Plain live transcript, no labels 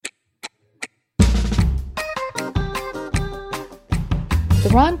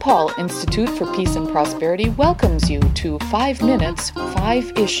Ron Paul Institute for Peace and Prosperity welcomes you to 5 Minutes,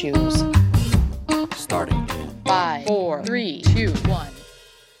 5 Issues. Starting in 5, 4, 3, 2, 1.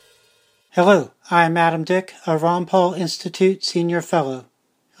 Hello, I'm Adam Dick, a Ron Paul Institute Senior Fellow.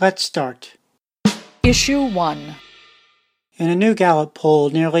 Let's start. Issue 1. In a new Gallup poll,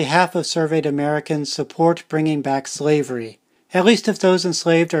 nearly half of surveyed Americans support bringing back slavery, at least if those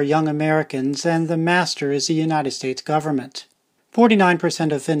enslaved are young Americans and the master is the United States government.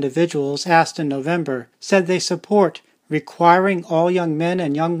 49% of individuals asked in November said they support requiring all young men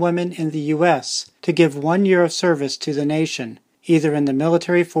and young women in the U.S. to give 1 year of service to the nation, either in the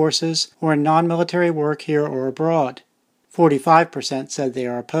military forces or in non-military work here or abroad. 45% said they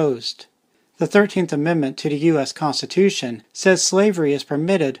are opposed. The 13th Amendment to the U.S. Constitution says slavery is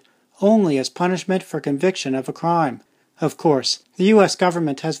permitted only as punishment for conviction of a crime. Of course, the U.S.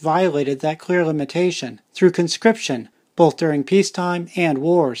 government has violated that clear limitation through conscription, both during peacetime and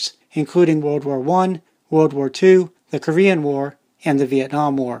wars, including World War I, World War II, the Korean War, and the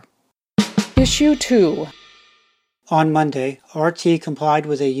Vietnam War. Issue 2. On Monday, RT complied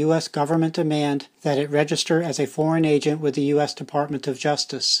with a U.S. government demand that it register as a foreign agent with the U.S. Department of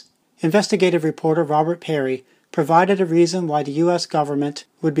Justice. Investigative reporter Robert Perry provided a reason why the U.S. government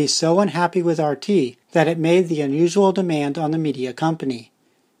would be so unhappy with RT that it made the unusual demand on the media company.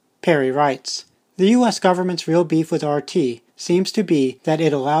 Perry writes, "The U.S. government's real beef with RT seems to be that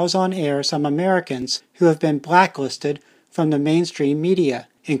it allows on air some Americans who have been blacklisted from the mainstream media,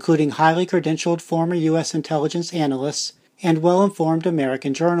 including highly credentialed former U.S. intelligence analysts and well-informed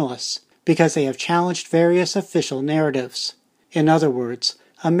American journalists, because they have challenged various official narratives. In other words,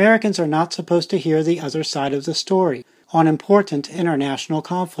 Americans are not supposed to hear the other side of the story on important international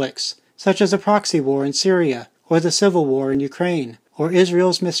conflicts, such as a proxy war in Syria, or the civil war in Ukraine, or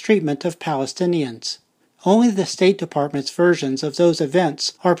Israel's mistreatment of Palestinians. Only the State Department's versions of those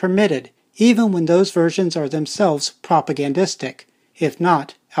events are permitted, even when those versions are themselves propagandistic, if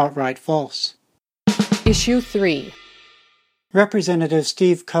not outright false." Issue 3. Representative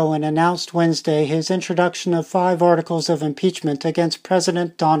Steve Cohen announced Wednesday his introduction of 5 articles of impeachment against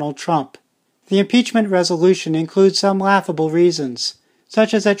President Donald Trump. The impeachment resolution includes some laughable reasons,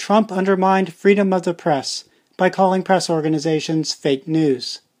 such as that Trump undermined freedom of the press by calling press organizations fake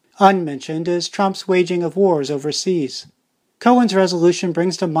news. Unmentioned is Trump's waging of wars overseas. Cohen's resolution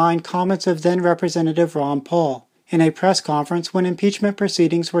brings to mind comments of then-Representative Ron Paul in a press conference when impeachment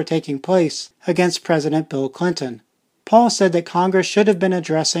proceedings were taking place against President Bill Clinton. Paul said that Congress should have been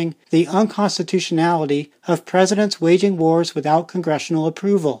addressing the unconstitutionality of presidents waging wars without congressional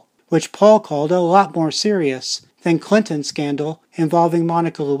approval, which Paul called a lot more serious than Clinton's scandal involving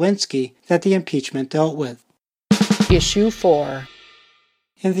Monica Lewinsky that the impeachment dealt with. Issue 4.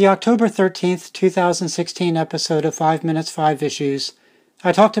 In the October 13, 2016 episode of 5 Minutes 5 Issues,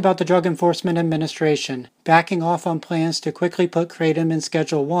 I talked about the Drug Enforcement Administration backing off on plans to quickly put Kratom in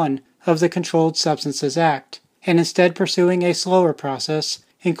Schedule 1 of the Controlled Substances Act, and instead pursuing a slower process,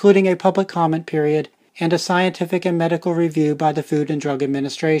 including a public comment period and a scientific and medical review by the Food and Drug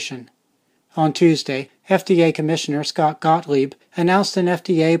Administration. On Tuesday, FDA Commissioner Scott Gottlieb announced an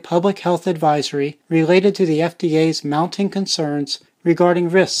FDA public health advisory related to the FDA's mounting concerns regarding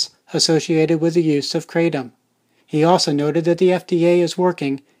risks associated with the use of Kratom. He also noted that the FDA is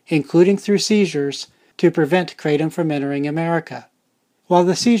working, including through seizures, to prevent Kratom from entering America. While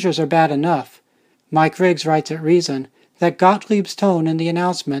the seizures are bad enough, Mike Riggs writes at Reason that Gottlieb's tone in the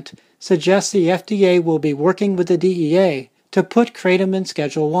announcement suggests the FDA will be working with the DEA to put Kratom in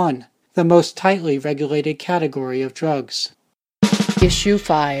Schedule 1, the most tightly regulated category of drugs. Issue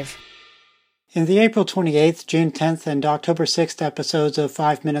 5. In the April 28th, June 10th, and October 6th episodes of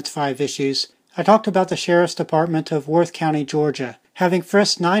 5 Minutes 5 Issues, I talked about the Sheriff's Department of Worth County, Georgia, having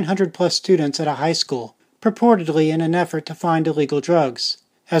frisked 900-plus students at a high school, purportedly in an effort to find illegal drugs,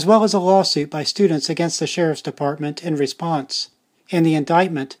 as well as a lawsuit by students against the Sheriff's Department in response, and the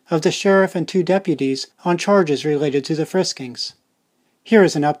indictment of the sheriff and 2 deputies on charges related to the friskings. Here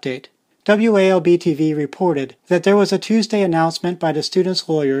is an update. WALB-TV reported that there was a Tuesday announcement by the students'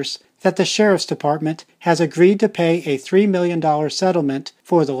 lawyers that the Sheriff's Department has agreed to pay a $3 million settlement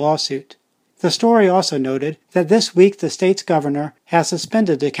for the lawsuit. The story also noted that this week the state's governor has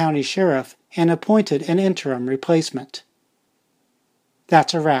suspended the county sheriff and appointed an interim replacement.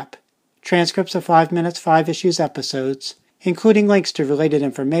 That's a wrap. Transcripts of 5 Minutes 5 Issues episodes, including links to related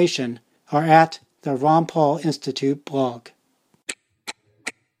information, are at the Ron Paul Institute blog.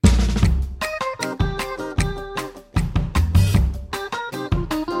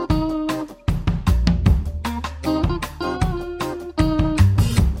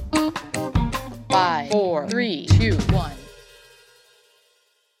 Five, 4, 3, 2, 1.